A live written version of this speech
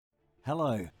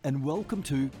Hello, and welcome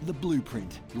to The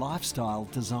Blueprint Lifestyle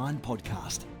Design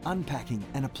Podcast, unpacking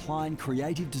and applying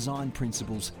creative design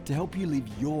principles to help you live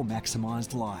your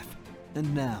maximised life.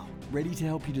 And now, ready to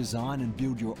help you design and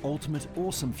build your ultimate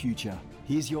awesome future,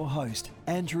 here's your host,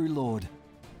 Andrew Lord.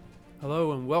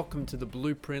 Hello and welcome to the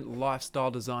Blueprint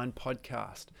Lifestyle Design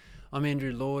Podcast. I'm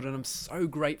Andrew Lord and I'm so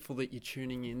grateful that you're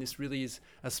tuning in. This really is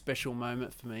a special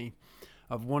moment for me.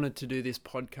 I've wanted to do this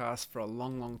podcast for a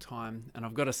long time, and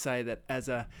I've got to say that as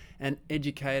an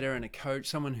educator and a coach,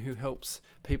 someone who helps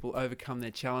people overcome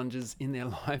their challenges in their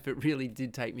life, it really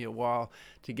did take me a while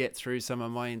to get through some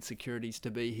of my insecurities to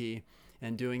be here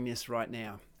and doing this right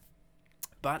now.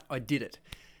 But I did it.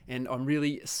 And I'm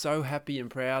really so happy and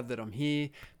proud that I'm here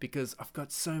because I've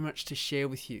got so much to share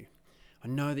with you. I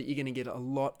know that you're going to get a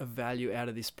lot of value out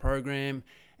of this program.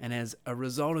 And as a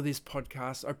result of this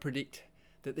podcast, I predict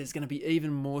that there's going to be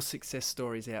even more success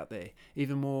stories out there,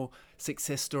 even more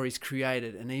success stories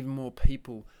created, and even more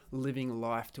people living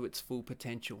life to its full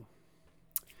potential.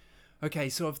 Okay,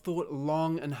 so I've thought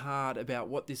long and hard about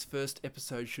what this first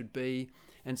episode should be,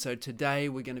 and so today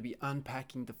we're going to be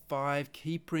unpacking the 5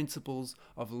 key principles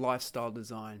of lifestyle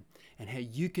design and how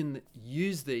you can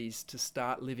use these to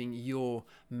start living your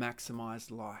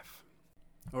maximized life.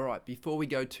 All right, before we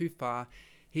go too far,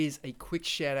 here's a quick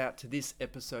shout out to this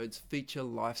episode's feature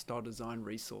lifestyle design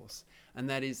resource, and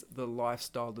that is the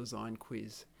Lifestyle Design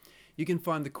Quiz. You can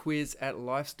find the quiz at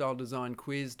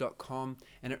lifestyledesignquiz.com,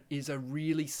 and it is a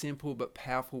really simple but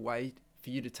powerful way for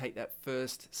you to take that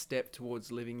first step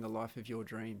towards living the life of your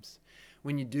dreams.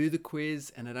 When you do the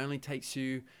quiz, and it only takes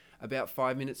you about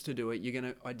 5 minutes to do it, you're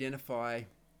going to identify,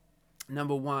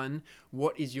 number 1,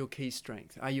 what is your key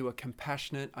strength? Are you a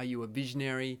compassionate? Are you a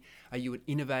visionary? Are you an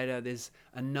innovator? There's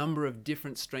a number of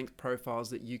different strength profiles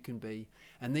that you can be.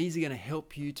 And these are going to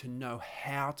help you to know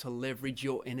how to leverage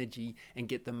your energy and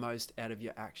get the most out of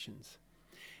your actions.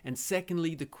 And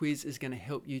secondly, the quiz is going to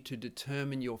help you to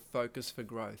determine your focus for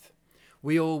growth.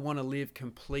 We all want to live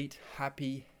complete,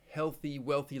 happy, healthy,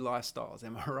 wealthy lifestyles.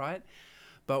 Am I right?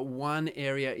 But one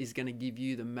area is going to give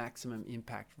you the maximum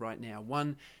impact right now.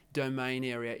 One domain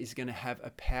area is going to have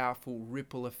a powerful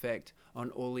ripple effect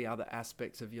on all the other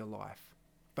aspects of your life.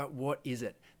 But what is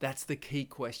it? That's the key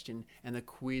question, and the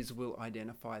quiz will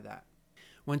identify that.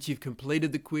 Once you've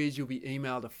completed the quiz, you'll be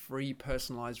emailed a free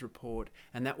personalized report,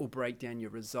 and that will break down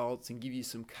your results and give you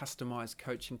some customized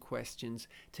coaching questions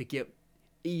to get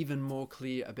even more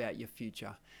clear about your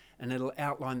future. And it'll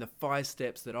outline the 5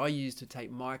 steps that I use to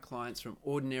take my clients from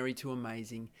ordinary to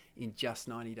amazing in just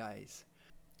 90 days.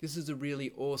 This is a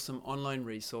really awesome online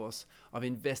resource. I've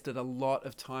invested a lot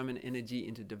of time and energy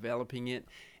into developing it,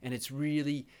 and it's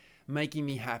really making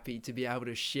me happy to be able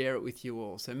to share it with you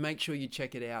all. So make sure you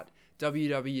check it out,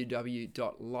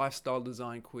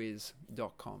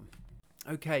 www.lifestyledesignquiz.com.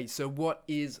 Okay, so what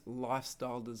is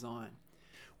lifestyle design?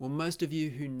 Well, most of you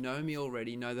who know me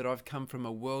already know that I've come from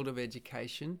a world of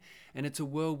education, and it's a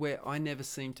world where I never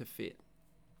seem to fit.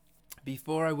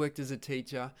 Before I worked as a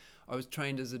teacher, I was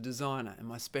trained as a designer, and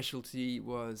my specialty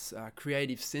was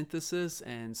creative synthesis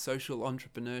and social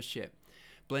entrepreneurship,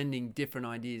 blending different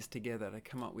ideas together to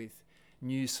come up with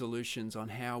new solutions on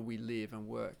how we live and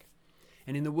work.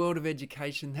 And in the world of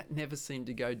education, that never seemed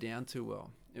to go down too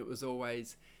well. It was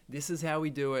always, this is how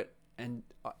we do it. And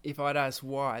if I'd ask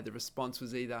why, the response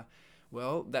was either,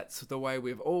 well, that's the way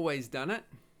we've always done it.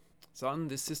 Son,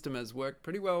 this system has worked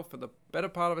pretty well for the better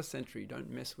part of a century. Don't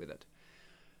mess with it.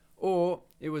 Or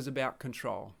it was about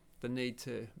control, the need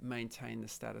to maintain the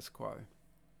status quo.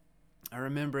 I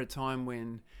remember a time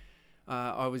when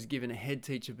I was given a head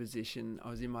teacher position.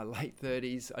 I was in my late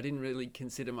 30s. I didn't really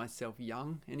consider myself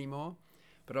young anymore.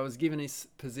 But I was given this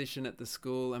position at the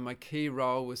school, and my key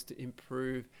role was to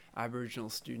improve Aboriginal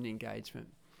student engagement.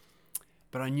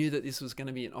 But I knew that this was going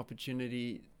to be an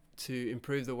opportunity to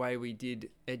improve the way we did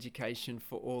education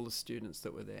for all the students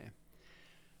that were there.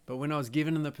 But when I was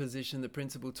given the position, the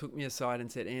principal took me aside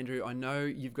and said, Andrew, I know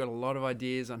you've got a lot of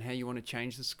ideas on how you want to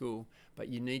change the school, but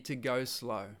you need to go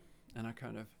slow. And I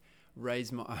kind of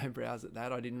raised my eyebrows at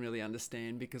that. I didn't really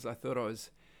understand because I thought I was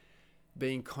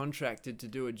being contracted to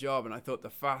do a job, and I thought the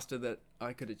faster that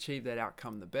I could achieve that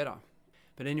outcome, the better.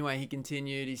 But anyway, he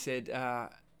continued, he said, I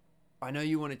know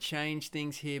you want to change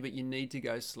things here, but you need to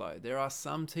go slow. There are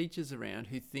some teachers around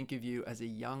who think of you as a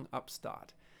young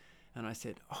upstart. And I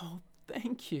said, oh,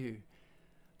 thank you.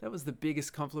 That was the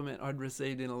biggest compliment I'd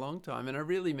received in a long time, and I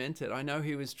really meant it. I know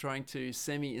he was trying to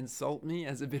semi-insult me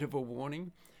as a bit of a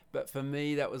warning, but for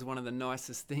me, that was one of the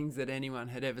nicest things that anyone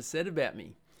had ever said about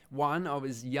me. 1, I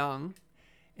was young,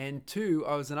 and 2,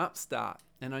 I was an upstart.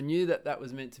 And I knew that that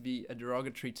was meant to be a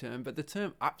derogatory term, but the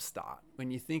term upstart,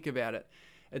 when you think about it,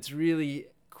 it's really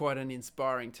quite an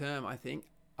inspiring term, I think.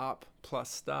 Up plus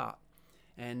start.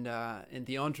 And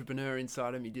the entrepreneur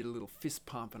inside of me did a little fist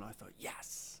pump, and I thought,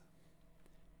 yes.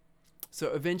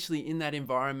 So eventually, in that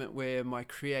environment where my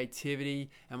creativity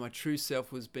and my true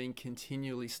self was being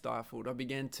continually stifled, I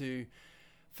began to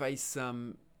face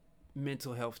some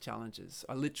mental health challenges.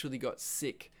 I literally got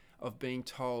sick of being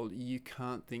told you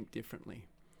can't think differently.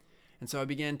 And so I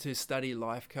began to study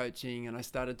life coaching, and I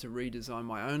started to redesign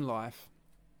my own life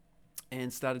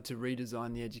and started to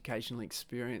redesign the educational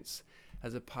experience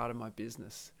as a part of my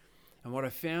business. And what I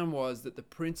found was that the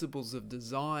principles of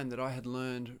design that I had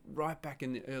learned right back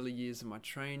in the early years of my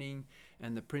training,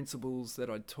 and the principles that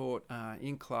I'd taught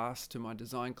in class to my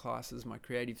design classes, my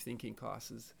creative thinking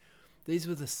classes, these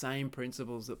were the same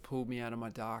principles that pulled me out of my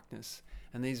darkness.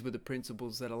 And these were the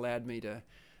principles that allowed me to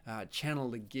channel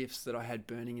the gifts that I had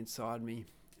burning inside me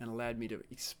and allowed me to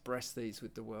express these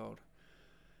with the world.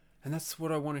 And that's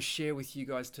what I want to share with you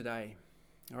guys today.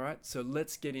 All right, so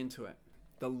let's get into it.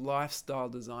 The lifestyle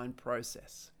design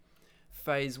process.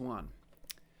 Phase 1.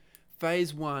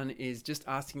 Phase 1 is just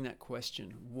asking that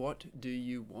question, what do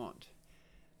you want?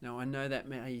 Now, I know that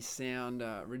may sound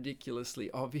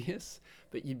ridiculously obvious,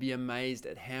 but you'd be amazed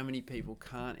at how many people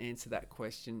can't answer that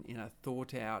question in a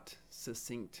thought out,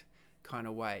 succinct kind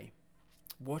of way.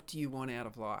 What do you want out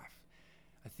of life?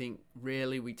 I think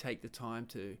rarely we take the time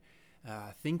to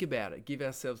think about it, give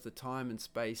ourselves the time and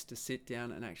space to sit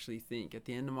down and actually think, at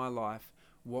the end of my life,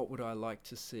 what would I like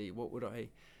to see? What would I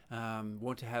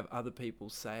want to have other people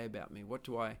say about me? What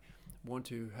do I want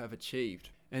to have achieved?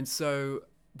 And so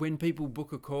when people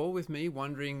book a call with me,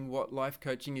 wondering what life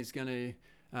coaching is going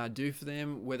to do for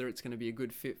them, whether it's going to be a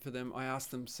good fit for them, I ask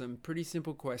them some pretty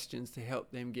simple questions to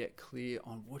help them get clear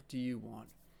on what do you want.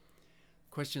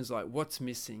 Questions like, what's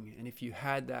missing? And if you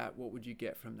had that, what would you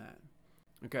get from that?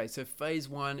 Okay, so phase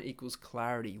 1 equals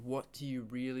clarity. What do you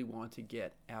really want to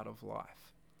get out of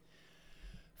life?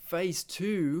 Phase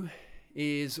 2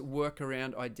 is work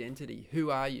around identity.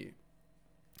 Who are you?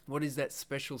 What is that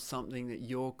special something that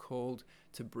you're called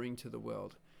to bring to the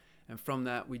world? And from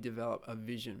that, we develop a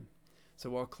vision. So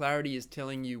while clarity is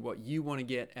telling you what you want to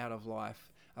get out of life,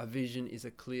 a vision is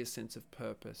a clear sense of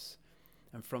purpose.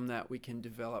 And from that, we can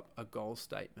develop a goal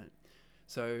statement.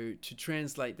 So to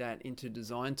translate that into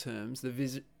design terms, the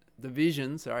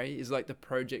vision is like the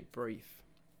project brief.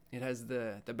 It has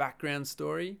the background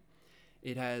story.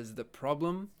 It has the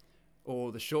problem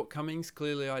or the shortcomings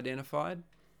clearly identified.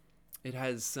 It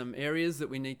has some areas that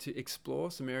we need to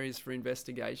explore, some areas for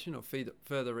investigation or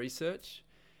further research.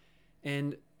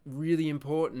 And really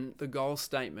important, the goal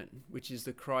statement, which is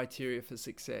the criteria for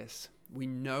success. We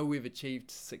know we've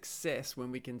achieved success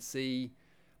when we can see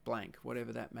blank,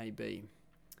 whatever that may be.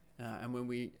 And when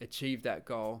we achieve that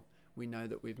goal, we know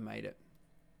that we've made it.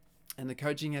 And the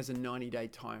coaching has a 90-day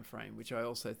time frame, which I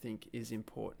also think is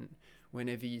important.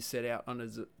 Whenever you set out on a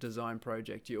design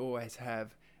project, you always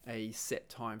have a set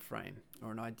time frame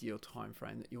or an ideal time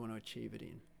frame that you want to achieve it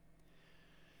in.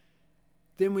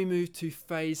 Then we move to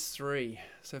phase 3.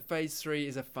 So phase 3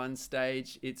 is a fun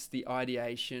stage. It's the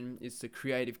ideation, it's the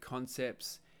creative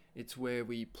concepts. It's where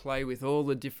we play with all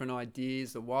the different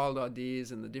ideas, the wild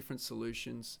ideas and the different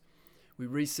solutions. We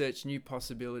research new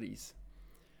possibilities.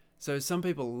 So some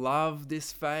people love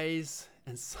this phase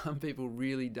and some people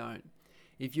really don't.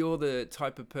 If you're the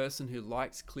type of person who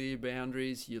likes clear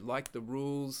boundaries, you like the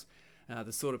rules,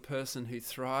 the sort of person who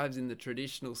thrives in the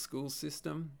traditional school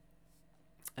system,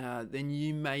 then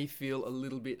you may feel a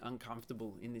little bit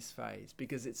uncomfortable in this phase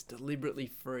because it's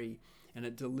deliberately free and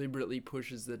it deliberately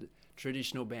pushes the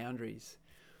traditional boundaries.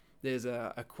 There's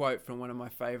a quote from one of my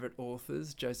favorite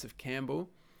authors, Joseph Campbell.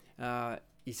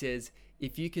 He says,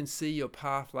 if you can see your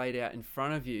path laid out in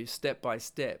front of you step by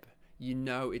step, you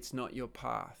know it's not your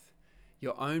path.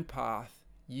 Your own path,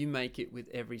 you make it with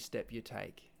every step you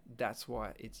take. That's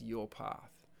why it's your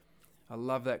path. I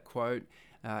love that quote.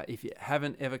 If you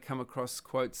haven't ever come across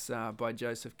quotes by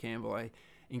Joseph Campbell, I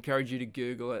encourage you to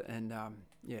Google it and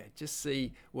just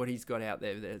see what he's got out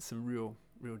there. There's some real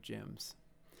gems.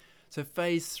 So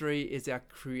phase 3 is our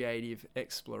creative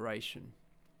exploration.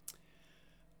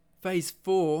 Phase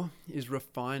 4 is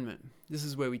refinement. This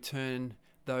is where we turn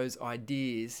those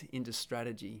ideas into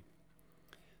strategy.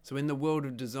 So in the world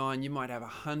of design, you might have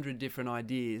 100 different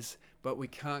ideas, but we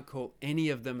can't call any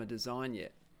of them a design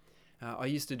yet. I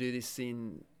used to do this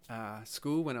in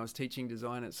school when I was teaching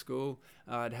design at school.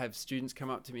 I'd have students come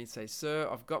up to me and say, "Sir,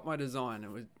 I've got my design." It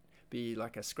would be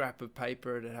like a scrap of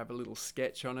paper. It'd have a little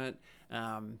sketch on it,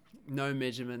 no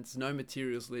measurements, no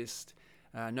materials list,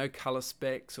 no color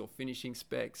specs or finishing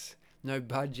specs, no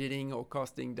budgeting or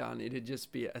costing done. It'd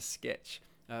just be a sketch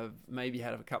of maybe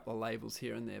had a couple of labels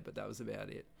here and there, but that was about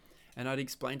it. And I'd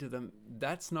explain to them,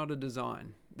 that's not a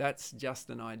design, that's just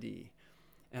an idea.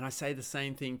 And I say the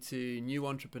same thing to new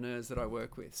entrepreneurs that I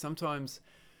work with. Sometimes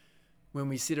when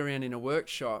we sit around in a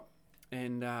workshop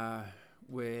and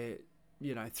we're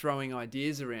throwing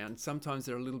ideas around, sometimes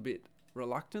they're a little bit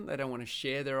reluctant. They don't want to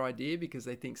share their idea because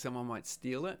they think someone might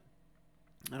steal it.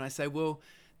 And I say, well,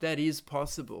 that is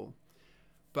possible,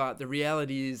 but the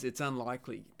reality is it's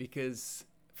unlikely, because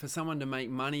for someone to make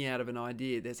money out of an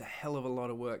idea, there's a hell of a lot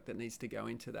of work that needs to go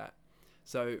into that.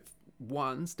 So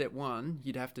step one,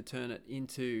 you'd have to turn it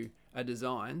into a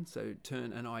design. So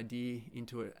turn an idea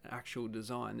into an actual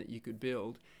design that you could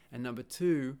build. And number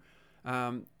two,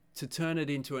 to turn it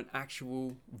into an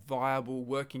actual viable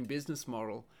working business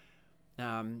model,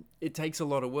 it takes a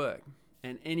lot of work.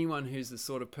 And anyone who's the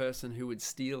sort of person who would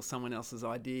steal someone else's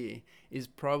idea is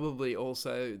probably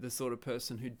also the sort of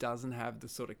person who doesn't have the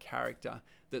sort of character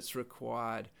that's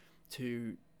required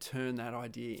to turn that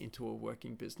idea into a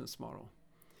working business model.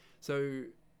 So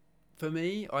for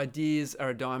me, ideas are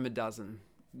a dime a dozen.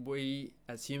 We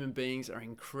as human beings are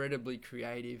incredibly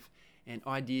creative, and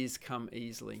ideas come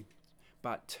easily.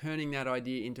 But turning that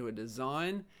idea into a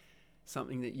design,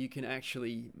 something that you can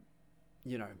actually,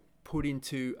 put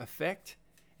into effect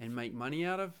and make money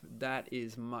out of, that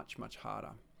is much, much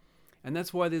harder. And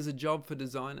that's why there's a job for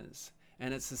designers.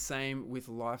 And it's the same with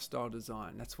lifestyle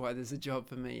design. That's why there's a job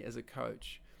for me as a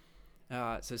coach.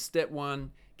 So step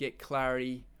one, get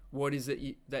clarity. What is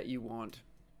it that you want?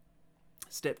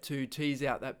 Step two, tease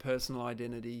out that personal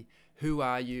identity. Who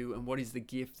are you and what is the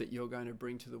gift that you're going to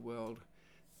bring to the world?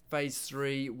 Phase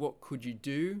three, what could you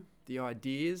do? The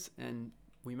ideas, and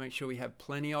we make sure we have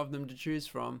plenty of them to choose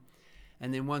from.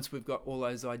 And then once we've got all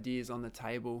those ideas on the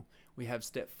table, we have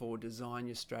step four, design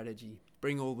your strategy.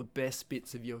 Bring all the best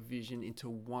bits of your vision into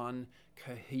one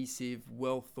cohesive,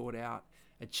 well thought out,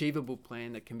 achievable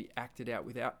plan that can be acted out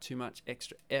without too much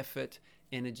extra effort,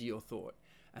 energy, or thought.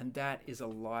 And that is a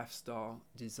lifestyle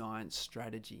design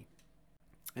strategy.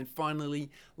 And finally,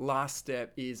 last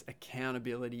step is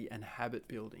accountability and habit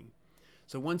building.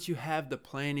 So once you have the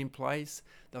plan in place,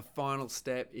 the final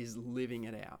step is living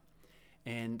it out.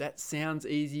 And that sounds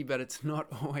easy, but it's not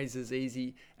always as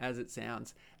easy as it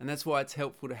sounds. And that's why it's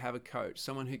helpful to have a coach,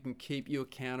 someone who can keep you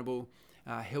accountable,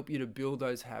 help you to build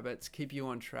those habits, keep you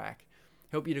on track,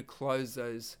 help you to close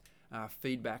those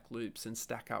feedback loops and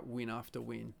stack up win after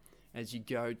win as you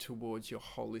go towards your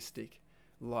holistic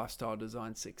lifestyle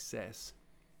design success.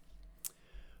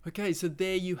 Okay, so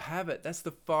there you have it. That's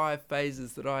the 5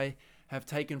 phases that I have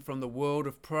taken from the world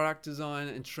of product design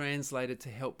and translated to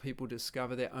help people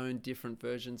discover their own different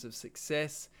versions of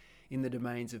success in the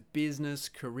domains of business,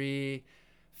 career,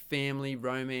 family,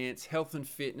 romance, health and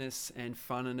fitness, and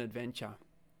fun and adventure.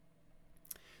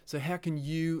 So how can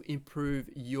you improve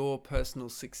your personal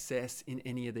success in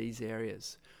any of these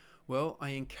areas? Well,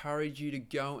 I encourage you to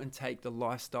go and take the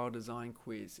Lifestyle Design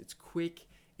Quiz. It's quick,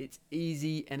 it's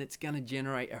easy, and it's going to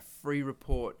generate a free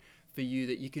report for you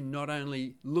that you can not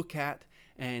only look at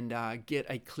and get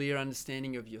a clear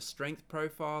understanding of your strength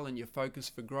profile and your focus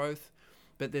for growth,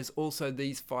 but there's also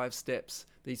these 5 steps,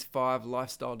 these 5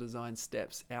 lifestyle design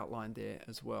steps outlined there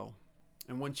as well.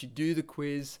 And once you do the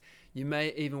quiz, you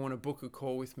may even want to book a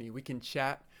call with me. We can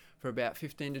chat for about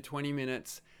 15 to 20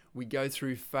 minutes. We go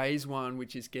through phase 1,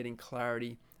 which is getting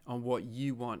clarity on what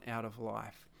you want out of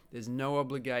life. There's no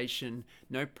obligation,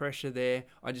 no pressure there.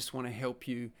 I just want to help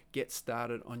you get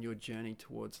started on your journey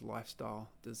towards lifestyle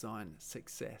design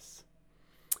success.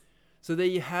 So there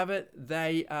you have it.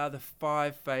 They are the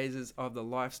 5 phases of the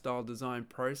lifestyle design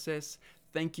process.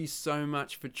 Thank you so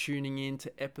much for tuning in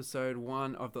to episode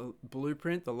 1 of the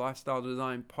Blueprint, the Lifestyle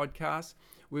Design Podcast.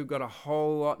 We've got a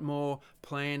whole lot more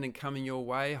planned and coming your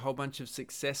way, a whole bunch of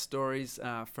success stories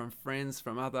from friends,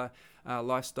 from other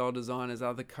lifestyle designers,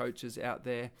 other coaches out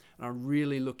there. And I'm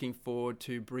really looking forward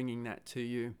to bringing that to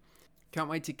you. Can't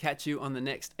wait to catch you on the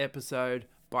next episode.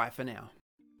 Bye for now.